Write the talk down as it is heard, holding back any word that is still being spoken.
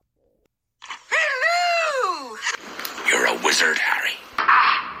wizard, Harry.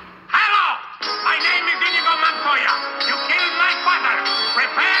 Hello! My name is Inigo Montoya. You killed my father.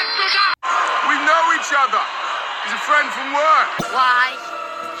 Prepare to die! We know each other. He's a friend from work. Why?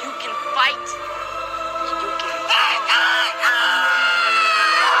 You can fight. And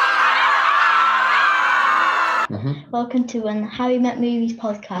you can Welcome to an Harry Met Movies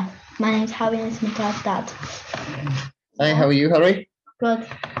podcast. My name's Harry and it's my dad. Hey, how are you, Harry? Good.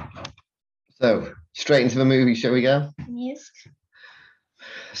 So, straight into the movie, shall we go? Yes.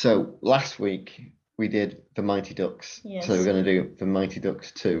 So, last week we did The Mighty Ducks. Yes. So, we're going to do The Mighty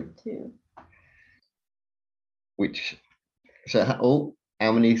Ducks 2. 2. Which, so,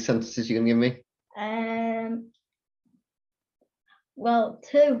 how many sentences are you going to give me? Well,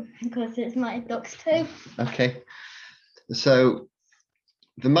 2, because it's Mighty Ducks 2. Okay. So,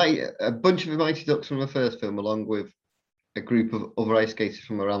 a bunch of the Mighty Ducks from the first film, along with a group of other ice skaters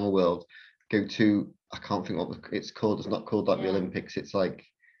from around the world, go to, I can't think what it's called. It's not called like the Olympics. It's like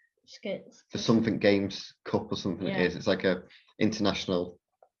the something games cup or something. It is. It's like a international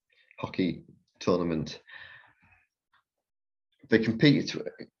hockey tournament. They compete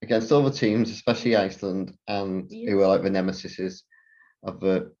against other teams, especially Iceland, and who are like the nemesises of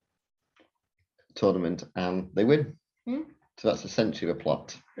the tournament, and they win. So that's essentially the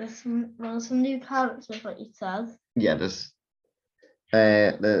plot. There's some new characters, like you said. Yeah, there's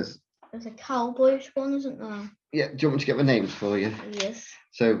a cowboyish one, isn't there? Yeah, do you want me to get the names for you? Yes.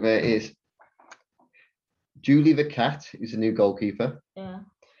 So there is Julie the cat, who's a new goalkeeper. Yeah.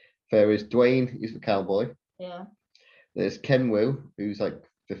 There is Dwayne, who's the cowboy. Yeah. There's Ken Wu, who's like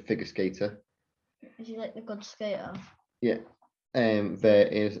the figure skater. Is he like the good skater? Yeah. There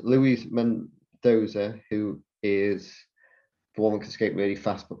is Luis Mendoza, who is the one that can skate really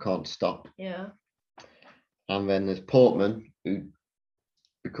fast but can't stop. Yeah. And then there's Portman, who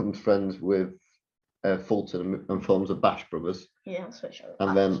becomes friends with Fulton and forms the Bash Brothers. Yeah, switch over.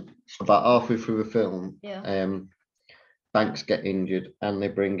 And then about halfway through the film, yeah. Banks get injured and they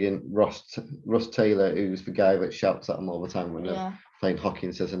bring in Russ Taylor, who's the guy that shouts at them all the time when they're playing hockey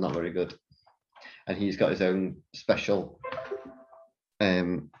and says they're not very good. And he's got his own special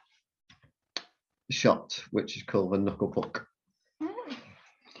shot, which is called the knuckle puck.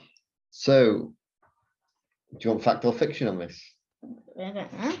 So, do you want fact or fiction on this? I don't know.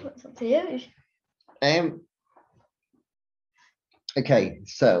 It's up to you. Okay,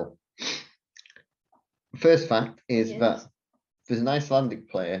 so first fact is that there's an Icelandic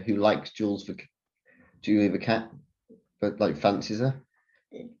player who likes Julie the cat, but like fancies her.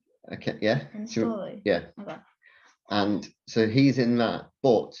 Okay, yeah. In story. Yeah. Okay. And so he's in that,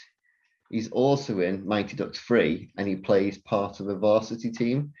 but he's also in Mighty Ducks 3, and he plays part of the varsity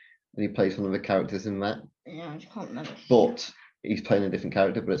team, and he plays one of the characters in that. Yeah, I just can't remember. But he's playing a different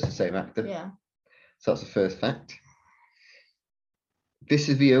character, but it's the same actor. Yeah. So that's the first fact. This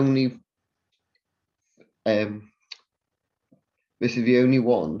is the only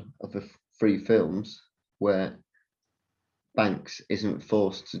one of the 3 films where Banks isn't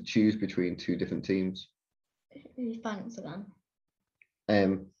forced to choose between 2 different teams. Who's Banks again?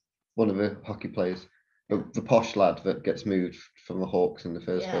 One of the hockey players, the posh lad that gets moved from the Hawks in the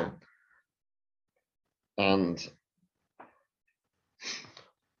first film. And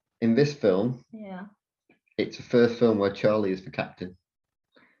in this film, it's the first film where Charlie is the captain.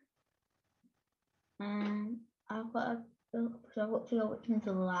 I've got to go which one's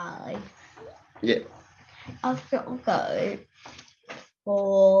a lie. Yeah. I've got to go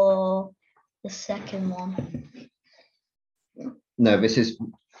for the second one. No,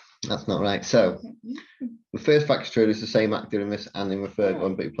 that's not right. So the first fact is true, it's the same actor in this and in the third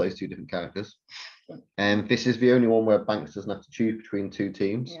one, but he plays 2 different characters. And this is the only one where Banks doesn't have to choose between 2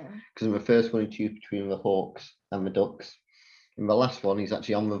 teams. Because in the first one, he chooses between the Hawks and the Ducks. In the last one, he's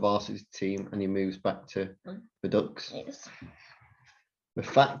actually on the varsity team and he moves back to the Ducks. Yes. The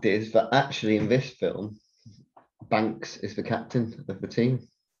fact is that actually in this film, Banks is the captain of the team.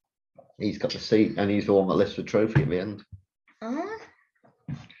 He's got the seat and he's the one that lifts the trophy at the end.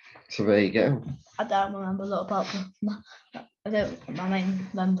 So there you go. I don't remember a lot about my main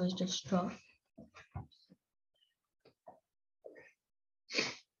memory is just struck.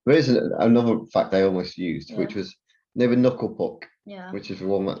 There is another fact I almost used, which was never knuckle puck, which is the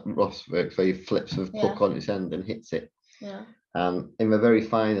one that Ross works where he flips the puck on its end and hits it. Yeah. And in the very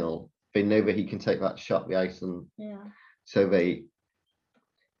final, they know that he can take that shot, the Iceland. Yeah. So they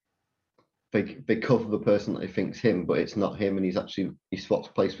cover the person that they think's him, but it's not him, and he swaps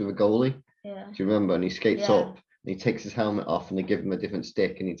place with a goalie. Yeah. Do you remember? And he skates up and he takes his helmet off and they give him a different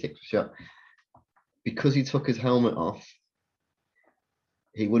stick and he takes a shot. Because he took his helmet off,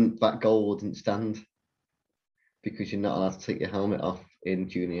 that goal wouldn't stand. because you're not allowed to take your helmet off in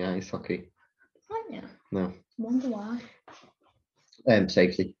junior ice hockey. Aren't you? No, Wonder why.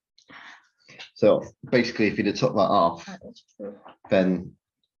 safety. So basically, if you'd have took that off, That is true. then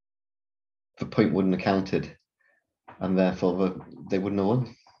the point wouldn't have counted, and therefore they wouldn't have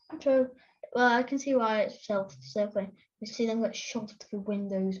won. True. Well, I can see why it's self-serving. You see them get shot through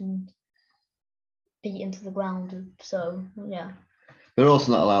windows and beat into the ground. So yeah. They're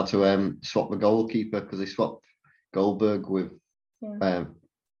also not allowed to swap the goalkeeper because they swapped Goldberg with Yeah.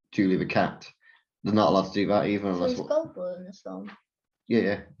 Julie the Cat. They're not allowed to do that either. So Unless is Goldberg in this film?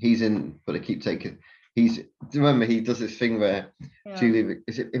 yeah, he's in, but they keep taking. Do you remember he does this thing where Yeah. Julie?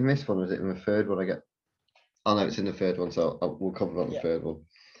 Is it in this one or is it in the third one? Oh no, it's in the third one. So we'll cover on the third one.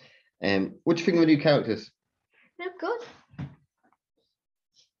 What do you think of the new characters? They're good.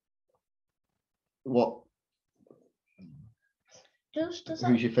 What? Does Who's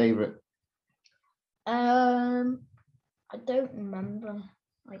that? your favourite? I don't remember.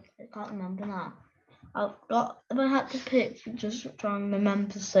 Like I can't remember now. If I had to pick, just trying to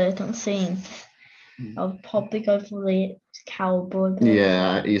remember certain scenes, I'll probably go for the cowboy.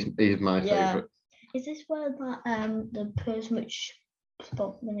 Yeah, he's my Yeah. favourite. Is this where that the person which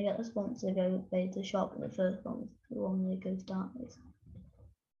when they get the sponsor they go to the shop and the first one, the one they go to start with?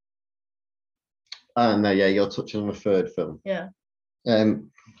 No, yeah, you're touching on the third film. Yeah.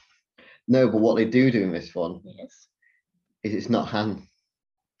 No, but what they do in this one Yes. is it's not Han.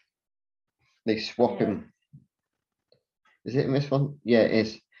 They swap Yeah. him. Is it in this one? Yeah, it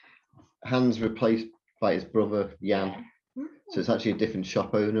is. Han's replaced by his brother Jan. Yeah. So it's actually a different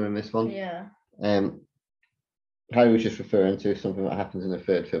shop owner in this one. Yeah. Harry was just referring to something that happens in the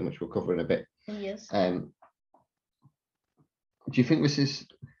third film, which we'll cover in a bit. Yes. Do you think this is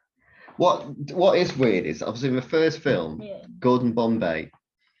what is weird is obviously in the first film, Yeah. Gordon Bombay,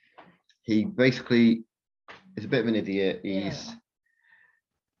 he basically is a bit of an idiot.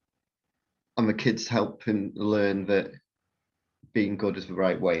 And the kids help him learn that being good is the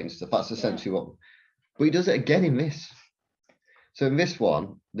right way and stuff. That's essentially what. But he does it again in this. So in this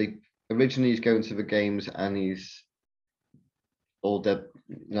one, originally he's going to the games and he's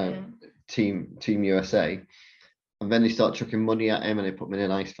Team USA, and then they start chucking money at him and they put him in a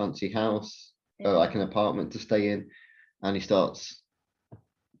nice fancy house or like an apartment to stay in, and he starts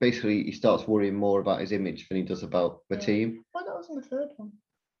worrying more about his image than he does about the team. Well, that was in the third one.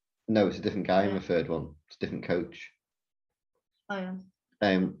 No, it's a different guy in the third one. It's a different coach. Oh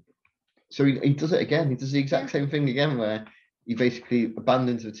yeah. So he does it again. He does the exact same thing again, where he basically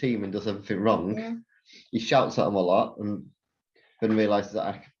abandons the team and does everything wrong. Yeah. He shouts at them a lot, and then realizes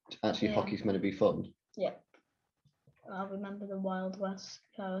that actually hockey's meant to be fun. Yeah. I remember the Wild West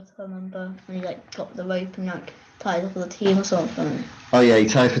character. I remember when he like got the rope and like tied up with the team or something. Oh yeah, he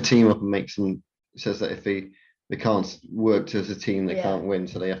ties the team up and makes them. Says that if they can't work as a team, they can't win,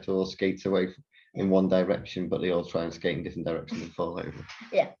 so they have to all skate away in one direction, but they all try and skate in different directions and fall over.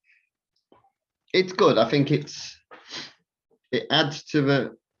 Yeah. It's good. I think it adds to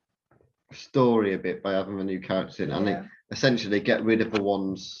the story a bit by having a new character in, and they essentially get rid of the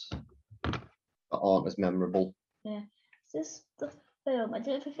ones that aren't as memorable. Yeah. Is this the film? I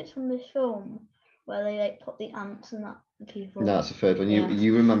don't know if it's from this film where they like put the ants and that people. No, that's the third one.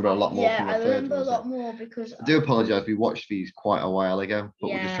 You remember a lot more from the I third remember one. a lot more because I do apologise. We watched these quite a while ago, but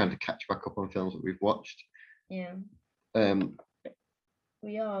we're just trying to catch back up on films that we've watched. Yeah.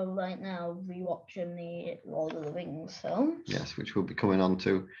 We are right now rewatching the Lord of the Rings film. Yes, which we'll be coming on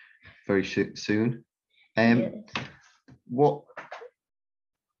to very soon. Yes.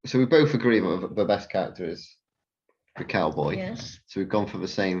 So we both agree that the best character is the cowboy. Yes. So we've gone for the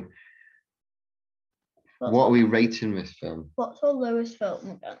same. What are we rating this film? What's our lowest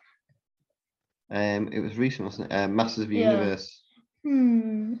film again? It was recent, wasn't it? Masters of the Universe.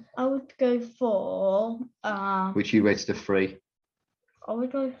 I would go for which you rated a 3. I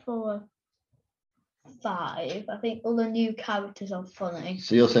would go for a 5. I think all the new characters are funny.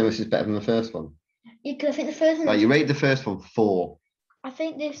 So you're saying this is better than the first one? Yeah, because I think the first one. Right, you rated the first one 4. I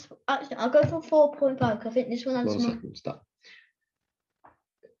think this actually I'll go for 4.5 because I think this one has One second, stop.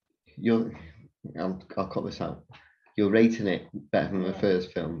 I'll cut this out. You're rating it better than the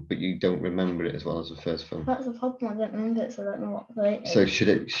first film, but you don't remember it as well as the first film. That's the problem. I don't remember it, so I don't know what to rate it. So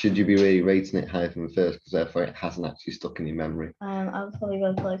should you be really rating it higher than the first because therefore it hasn't actually stuck in your memory? I'll probably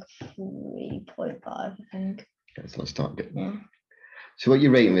go for like 3.5. I think. Okay, so let's start getting. Yeah. So what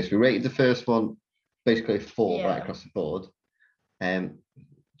you rating this? We rated the first one basically 4 right across the board. Do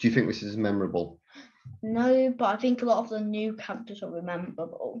you think this is memorable? No, but I think a lot of the new characters are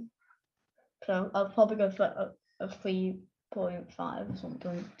memorable. So I'll probably go for a 3 2.5 or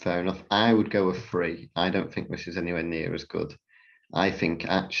something. Fair enough. I would go with 3. I don't think this is anywhere near as good. I think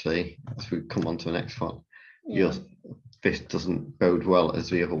actually, as we come on to the next one, Yeah. this doesn't bode well as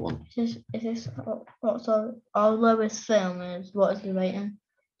the other one. Is this what's our lowest film is? What is the rating?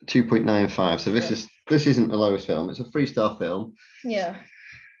 2.95. So Yeah. this isn't the lowest film. It's a 3-star film. Yeah.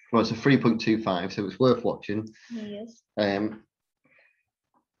 Well, it's a 3.25, so it's worth watching. Yes.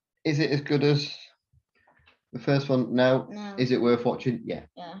 Is it as good as the first one? No. No. Is it worth watching? Yeah.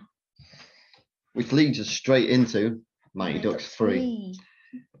 Yeah. Which leads us straight into Mighty Ducks 3.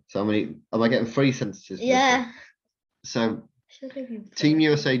 So am I getting 3 sentences? for this one? Yeah. So Should give you Team 3.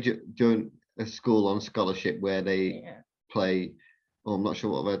 USA joined a school on scholarship where they Yeah. play. Oh, I'm not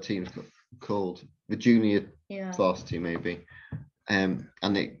sure what their team's called. The junior Yeah. varsity maybe. And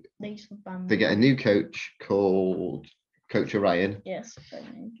they These were banned. get a new coach called Coach Orion. Yes.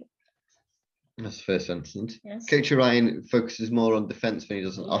 That's the first sentence. Yes. Coach Orion focuses more on defense than he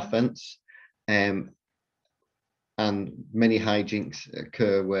does on Yeah. offense. And many hijinks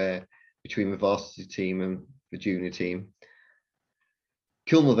occur between the varsity team and the junior team,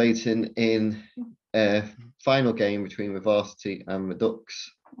 culminating in a final game between the varsity and the Ducks,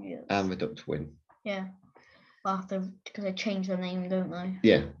 Yes. and the Ducks win. Yeah. After, because they changed their name, don't they?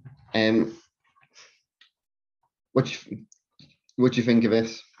 Yeah. What do you think of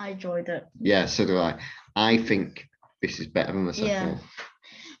this? I enjoyed it. Yeah, so do I. I think this is better than the second Yeah. one.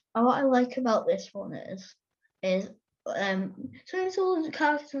 And what I like about this one is so it's all the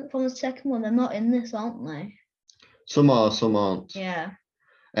characters from the second one. They're not in this, aren't they? Some are, some aren't. Yeah.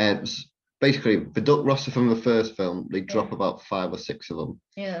 Basically, the Duck roster from the first film, they drop Yeah. about 5 or 6 of them,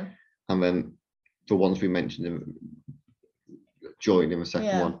 Yeah. and then the ones we mentioned join in the second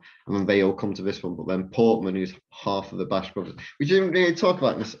Yeah. one, and then they all come to this one. But then Portman, who's half of the Bash Brothers, we didn't really talk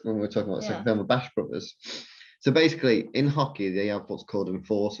about this when we were talking about the second Yeah. film, the Bash Brothers. So basically, in hockey, they have what's called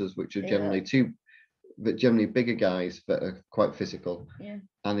enforcers, which are generally generally bigger guys that are quite physical. Yeah.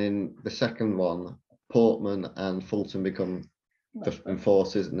 And in the second one, Portman and Fulton become the Bash Brothers.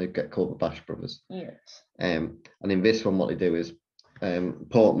 enforcers, and they get called the Bash Brothers. Yes. And in this one, what they do is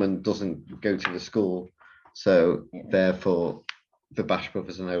Portman doesn't go to the school, so Yeah. therefore the Bash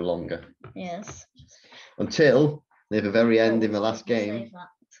Brothers are no longer. Yes. Until near the very end in the Oh, last game.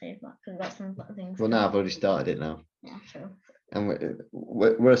 Save that, because that's some things. Well, now I've already started it now, Yeah, true. and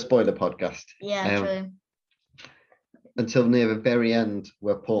we're a spoiler podcast. Yeah, true. Until near the very end,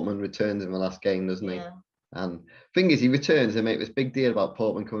 where Portman returns in the last game, doesn't he? Yeah. And thing is, he returns and make this big deal about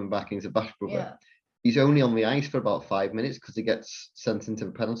Portman coming back into Bash Brother. Yeah. He's only on the ice for about 5 minutes because he gets sent into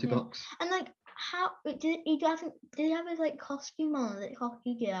the penalty Yeah. box. And like, how did he have his like costume on, like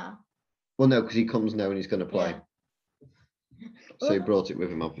hockey gear? Well, no, because he comes knowing he's going to play. Yeah. So he Well, brought it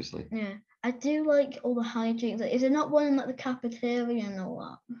with him, obviously. Yeah, I do like all the hijinks. Like, is it not one in like the cafeteria and all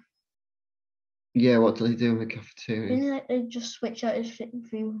that? Yeah, what do they do in the cafeteria? Didn't they just switch out his fit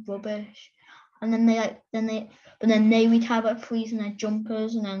through rubbish, and then they would have like freezing their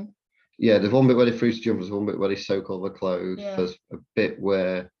jumpers, and then Yeah, there's one bit where they freeze jumpers, one bit where they soak all the clothes. Yeah. There's a bit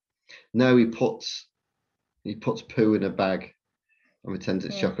where he puts poo in a bag and pretends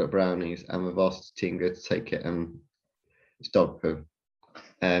it's Yeah. chocolate brownies, and the varsity team go to take it and it's dog poo.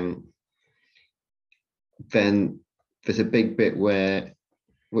 Then there's a big bit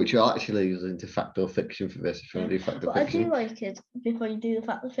which actually is into fact or fiction for this, if you want to do fact or What I do fiction. like is before you do the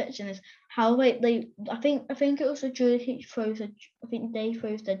fact of fiction is how like they I think it was a Jersey throws I think they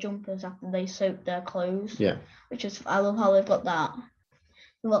throws their jumpers after they soak their clothes. Yeah. Which is I love how they've got that.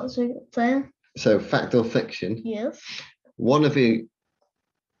 What was it saying? So fact or fiction. Yes. One of the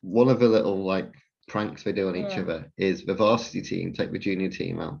little like pranks they do on each Yeah. other is the varsity team take the junior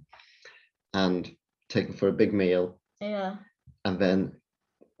team out and take them for a big meal Yeah. and then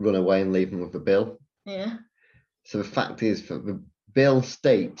run away and leave them with the bill. Yeah. So the fact is that the bill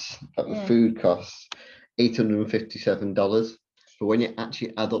states that the Yeah. food costs $857, but when you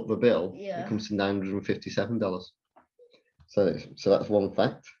actually add up the bill, Yeah. it comes to $957. So that's one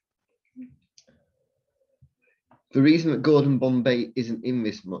fact. The reason that Gordon Bombay isn't in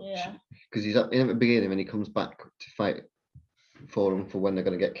this much, Yeah. because he's in at the beginning and he comes back to fight for them for when they're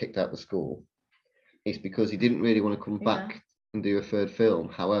going to get kicked out of school, is because he didn't really want to come Yeah. back and do a third film.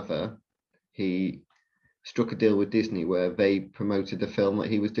 However, he struck a deal with Disney where they promoted the film that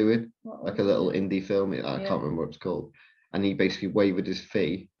he was doing, What like was a little it? indie film. I Yeah. can't remember what it's called. And he basically waived his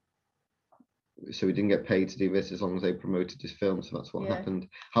fee. So he didn't get paid to do this as long as they promoted his film. So that's what Yeah. happened.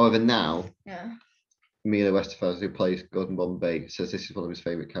 However, now Yeah. Emilio Estevez, who plays Gordon Bombay, says this is one of his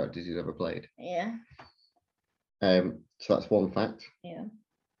favourite characters he's ever played. Yeah. So that's one fact. Yeah.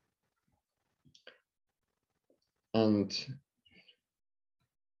 And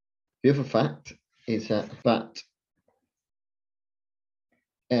the other fact is that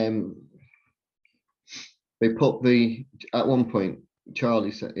they put at one point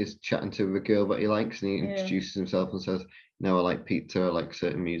Charlie is chatting to a girl that he likes, and he introduces himself and says, "No, I like pizza, I like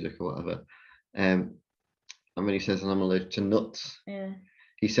certain music or whatever." And when he says, "And I'm allergic to nuts,"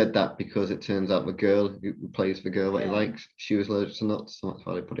 he said that because it turns out the girl who plays the girl that he likes, she was allergic to nuts, so that's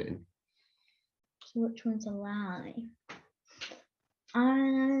why they put it in. So which one's a lie?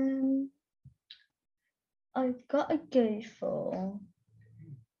 I've got to go for,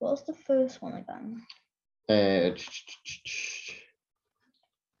 what's the first one again?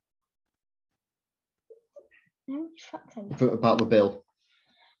 About the bill.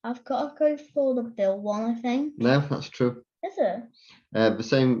 I've got to go for the bill one, I think. No, that's true. Is it? The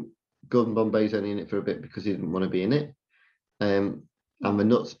same, Gordon Bombay's only in it for a bit because he didn't want to be in it. And the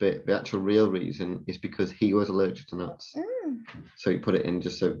nuts bit, the actual real reason is because he was allergic to nuts. So he put it in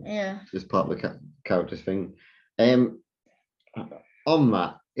just so as part of the character's thing. On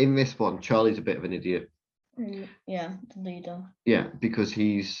that, in this one, Charlie's a bit of an idiot. Yeah, the leader. Yeah, because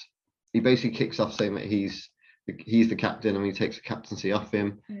he basically kicks off saying that he's the captain and he takes the captaincy off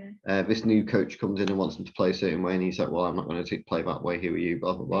him. This new coach comes in and wants him to play a certain way, and he's like, "Well, I'm not going to play that way. Who are you?"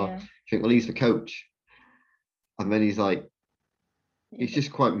 Blah blah blah. I think, well, he's the coach, and then he's like, he's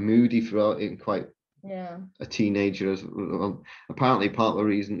just quite moody throughout it, and quite a teenager. Apparently, part of the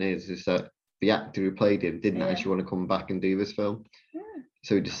reason is that the actor who played him didn't actually want to come back and do this film,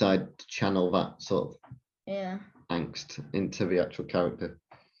 so he decided to channel that sort of angst into the actual character.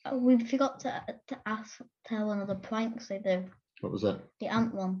 We forgot to tell another pranks they do. What was that? The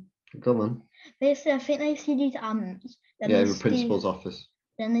ant one. Come on. Basically, I think they see these ants. Then in the principal's office.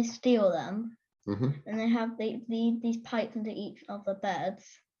 Then they steal them. Mm-hmm. And they have these pipes into each of the beds.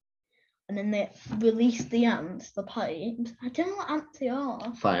 And then they release the ants, the pipes. I don't know what ants they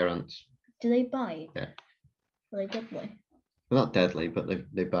are. Fire ants. Do they bite? Yeah. Are they deadly? They're not deadly, but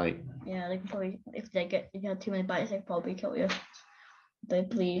they bite. Yeah, they can probably, if you have too many bites, they can probably kill you. They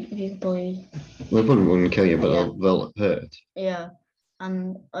bleed, if you bleed. They probably wouldn't kill you, but they'll hurt. Yeah.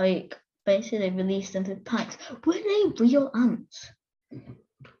 And like basically they released them through pipes. Were they real ants?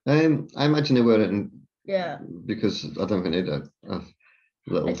 I imagine they weren't. Yeah. Because I don't think they'd have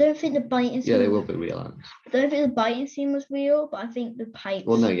little. I don't think the biting scene. Yeah, they will be real ants. I don't think the biting scene was real, but I think the pipes.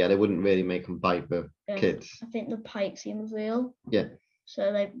 Well, no, they wouldn't really make them bite the kids. I think the pipe scene was real. Yeah.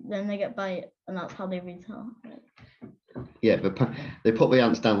 So then they get bite, and that's how they retell. Yeah, but they put the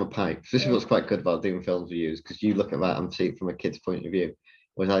ants down the pipes. This is what's quite good about doing films reviews, because you look at that and see it from a kid's point of view,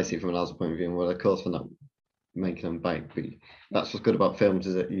 whereas I see it from an adult's point of view. And well, of course, they're not making them bite, but that's what's good about films,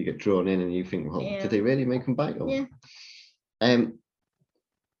 is that you get drawn in and you think, well, did they really make them bite? Or... Yeah.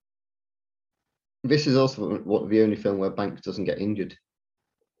 This is also the only film where Banks doesn't get injured,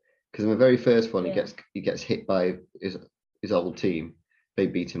 because in the very first one, he gets hit by his old team. They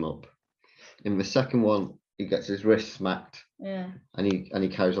beat him up. In the second one, he gets his wrist smacked. Yeah. And he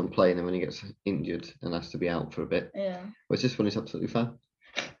carries on playing, and when he gets injured and has to be out for a bit. Yeah. Whereas this one is absolutely fine.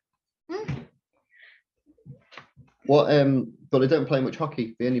 What? But they don't play much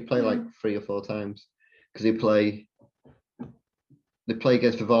hockey. They only play like 3 or 4 times, because they play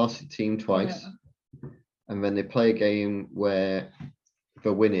against the varsity team twice, and then they play a game where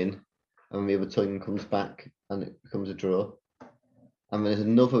they're winning, and the other team comes back, and it becomes a draw. And there's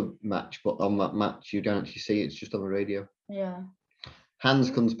another match, but on that match you don't actually see it, it's just on the radio. Yeah. Hans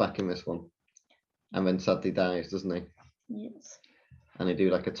comes back in this one, and then sadly dies, doesn't he? Yes. And they do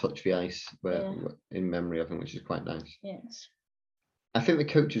like a touch the ice in memory of him, which is quite nice. Yes. I think the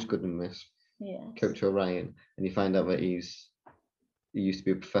coach is good in this. Yeah. Coach O'Ryan, and you find out that he used to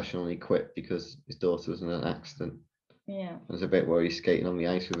be a professional and he quit because his daughter was in an accident. Yeah. There's a bit where he's skating on the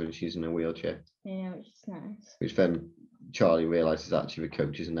ice with her and she's in a wheelchair. Yeah, which is nice. Which then Charlie realises actually the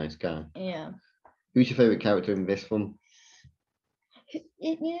coach is a nice guy. Yeah. Who's your favourite character in this one?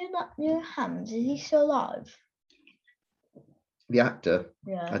 You know Hans, is he still alive? The actor?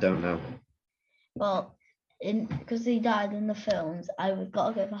 Yeah. I don't know. Well, because he died in the films, I've got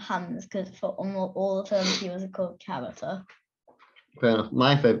to go for Hans, because for all the films he was a cool character. Fair enough.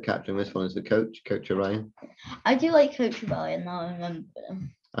 My favourite character in this one is the coach, Coach O'Ryan. I do like Coach O'Ryan now, I remember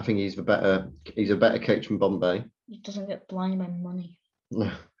him. I think he's a better coach than Bombay. He doesn't get blinded by money.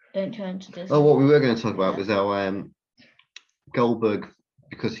 No. Don't turn to this. Oh, what we were going to talk about was how Goldberg,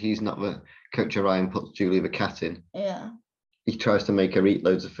 because he's not the Coach O'Ryan, puts Julie the cat in. Yeah. He tries to make her eat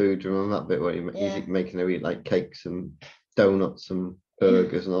loads of food. Do you remember that bit where he's making her eat like cakes and donuts and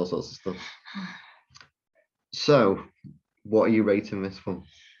burgers and all sorts of stuff? So, what are you rating this one?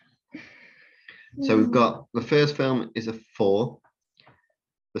 So we've got the first film is a 4.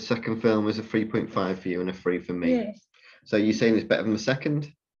 The second film is a 3.5 for you and a 3 for me. Yes. So you're saying it's better than the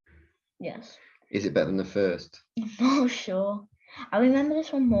second? Yes. Is it better than the first? I'm not sure. I remember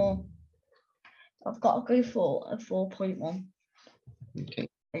this one more. I've got to go for a 4.1. Okay.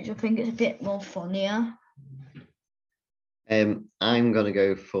 I just think it's a bit more funnier. I'm gonna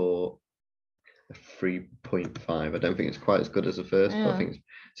go for a 3.5. I don't think it's quite as good as the first, but I Yeah. think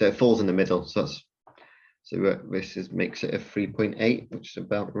so. It falls in the middle. So this makes it a 3.8, which is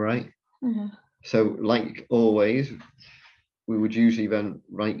about right. Mhm. So like always, we would usually then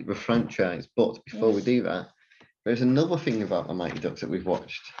rate the franchise, but before we Yes. do that, there's another thing about the Mighty Ducks that we've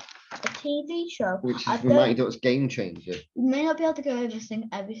watched, A TV show. which I is the don't- Mighty Ducks Game Changer. You may not be able to go over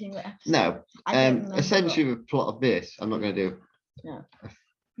every single episode. No, I don't remember essentially what. the plot of this, I'm not going to do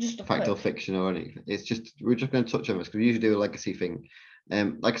Just a fact or quick. fiction or anything. It's just we're just going to touch on this because we usually do a legacy thing.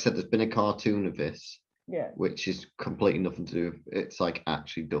 Like I said, there's been a cartoon of this, Yeah. which is completely nothing to do with it's like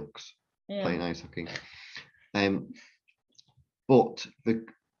actually ducks playing Yeah. ice hockey. But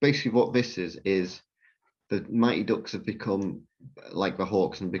basically what this is the Mighty Ducks have become like the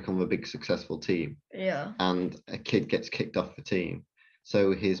Hawks and become a big successful team, Yeah. and a kid gets kicked off the team.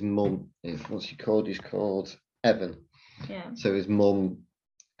 So his mum, what's he called? He's called Evan. Yeah. So his mum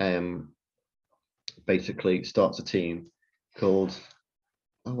basically starts a team called,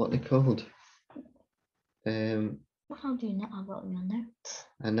 what are they called? How do you not have that on your notes?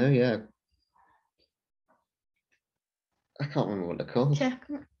 I know, yeah. I can't remember what they're called. Check.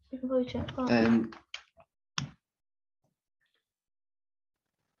 You can probably check that.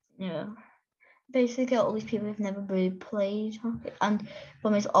 Yeah. Basically, all these people who've never really played hockey, and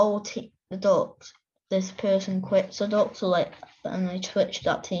from his old team, the Ducks, this person quits the Ducks, so like, and they switch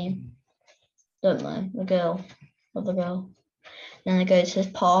that team, don't they? The girl. Then they go to this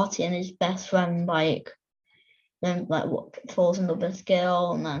party, and his best friend then what falls in love with this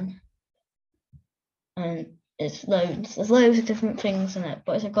girl, and there's loads of different things in it,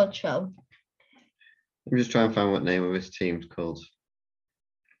 but it's a good show. I'm just trying to find what name of his team's called.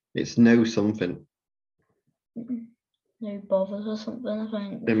 It's No Something. No Bothers or something, I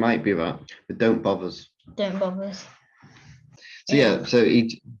think. It might be that, but Don't Bothers. Don't Bothers. So yeah, so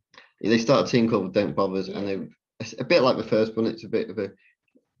they start a team called Don't Bothers, and it's a bit like the first one. It's a bit of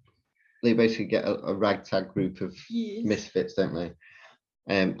they basically get a ragtag group of misfits, don't they?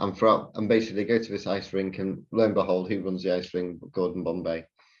 And basically they go to this ice rink, and lo and behold, who runs the ice rink? Gordon Bombay.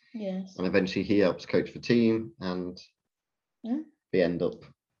 Yes. And eventually he helps coach the team, and they end up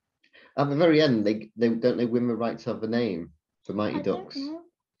at the very end. They win the right to have the name, the Mighty Ducks,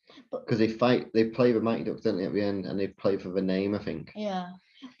 because they play the Mighty Ducks, don't they, at the end, and they play for the name, I think. Yeah.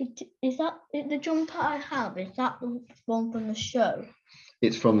 Is that the jumper I have? Is that the one from the show?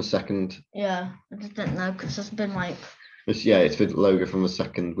 It's from the second. Yeah, I just didn't know because there's been like. It's the logo from the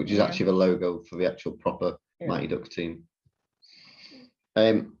second, which is actually the logo for the actual proper Mighty Ducks team.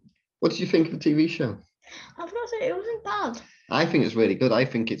 What did you think of the TV show? I've got to say it wasn't bad. I think it's really good. I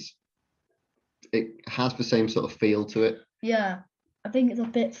think it has the same sort of feel to it. Yeah, I think it's a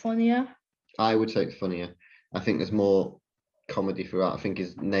bit funnier. I would say it's funnier. I think there's more comedy throughout. I think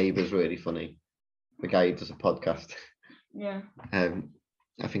his neighbour's really funny. The guy who does a podcast. Yeah.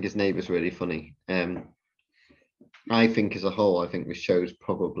 I think his neighbour's really funny. I think as a whole, I think the show's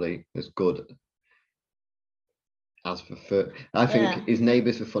probably as good as I think his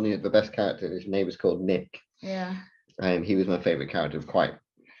neighbour's the best character. His neighbour's called Nick. Yeah. He was my favourite character. Quite.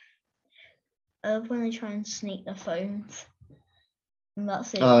 I love when they try and sneak their phones. And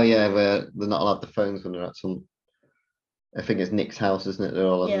that's it. Oh yeah, they're not allowed the phones when they're at some. I think it's Nick's house, isn't it? They're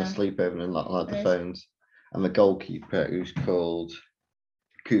all having a sleepover and not allowed the phones. And the goalkeeper, who's called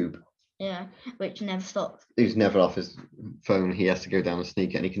Coob. Yeah, which never stops. He's never off his phone. He has to go down and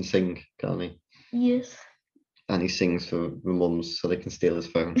sneak it, and he can sing, can't he? Yes. And he sings for the mums so they can steal his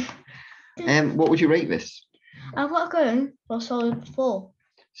phone. What would you rate this? I've got to go for a solid 4.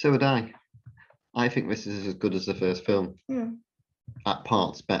 So would I. I think this is as good as the first film. Yeah. At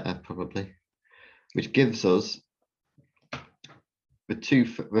parts better, probably. Which gives us the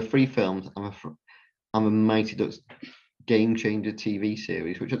 3 films and the Mighty Ducks Game Changer TV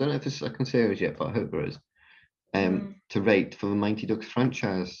series, which I don't know if there's a second series yet, but I hope there is. To rate for the Mighty Ducks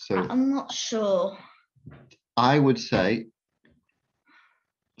franchise. So I'm not sure. I would say.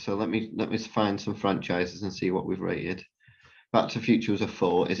 So let me find some franchises and see what we've rated. Back to the Future was a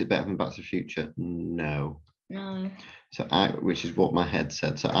 4. Is it better than Back to the Future? No. So which is what my head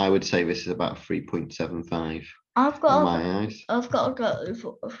said. So I would say this is about 3.75. I've got my eyes. I've got to go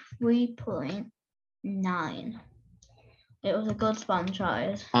for a 3.9. It was a good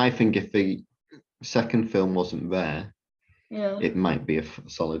franchise. I think if they second film wasn't there, Yeah. it might be a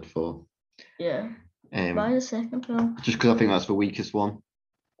solid 4. Yeah. Um, Why the second film? just because I think that's the weakest one,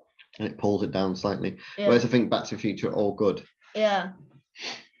 and it pulls it down slightly. Yeah. Whereas I think Back to the Future are all good. Yeah.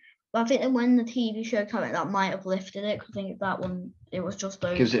 But I think that when the TV show came out, that might have lifted it. 'Cause I think that one, it was just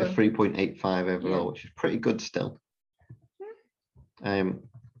those. Gives it a two. 3.85 overall, which is pretty good still.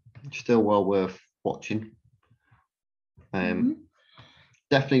 Still well worth watching.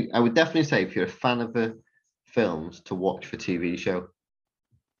 Definitely, I would definitely say if you're a fan of the films, to watch the TV show,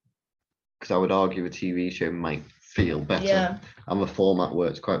 because I would argue the TV show might feel better, Yeah. and the format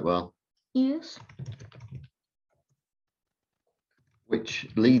works quite well. Yes. Which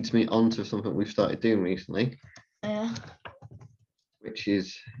leads me on to something we've started doing recently, Yeah. which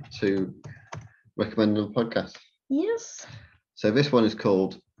is to recommend another podcast. Yes. So this one is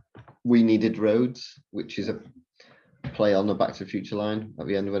called We Needed Roads, which is a play on the Back to the Future line at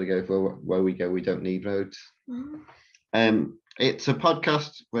the end where they go, where we go, we don't need roads. It's a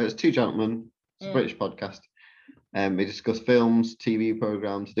podcast where it's 2 gentlemen, it's a British podcast. They discuss films, TV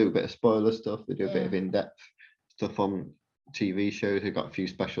programs, do a bit of spoiler stuff, they do a bit of in-depth stuff on TV shows. They've got a few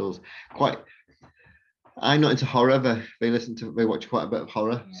specials. I'm not into horror, but they watch quite a bit of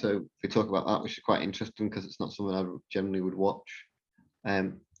horror, so they talk about that, which is quite interesting because it's not something I generally would watch.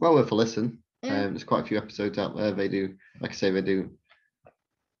 Well worth a listen. There's quite a few episodes out there. They do, like I say, they do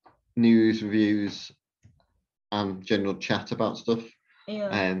news, reviews, and general chat about stuff.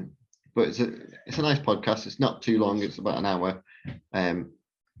 But it's a nice podcast. It's not too long. It's about an hour, and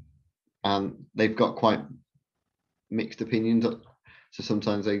they've got quite mixed opinions. So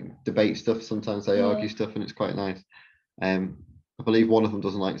sometimes they debate stuff, sometimes they argue stuff, and it's quite nice. I believe one of them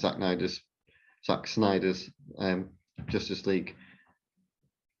doesn't like Zack Snyder's Justice League,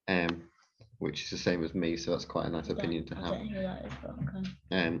 which is the same as me. So that's quite a nice opinion to have. I don't know who that is, but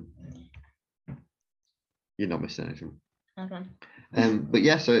okay. You're not missing anything. Okay. But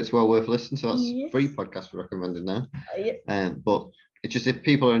yeah, so it's well worth listening. So that's Yes. 3 podcasts we're recommended now. Yeah. But it's just, if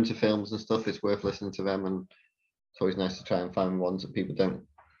people are into films and stuff, it's worth listening to them, and it's always nice to try and find ones that people don't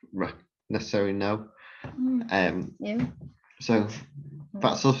necessarily know. Yeah. So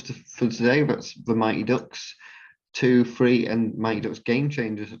that's us for today. That's the Mighty Ducks 2, 3, and Mighty Ducks Game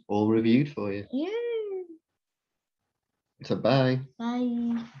Changers all reviewed for you. Yeah. So bye.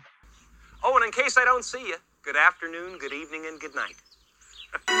 Bye. Oh, and in case I don't see you, good afternoon, good evening, and good night.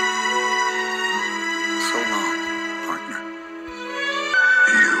 So long, partner.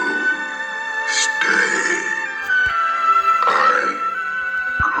 You stay. I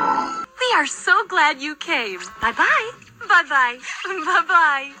We are so glad you came. Bye-bye. Bye-bye.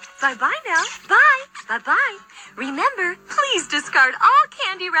 Bye-bye. Bye-bye now. Bye. Bye-bye. Remember, please discard all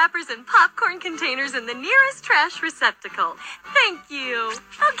candy wrappers and popcorn containers in the nearest trash receptacle. Thank you.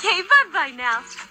 Okay, bye-bye now.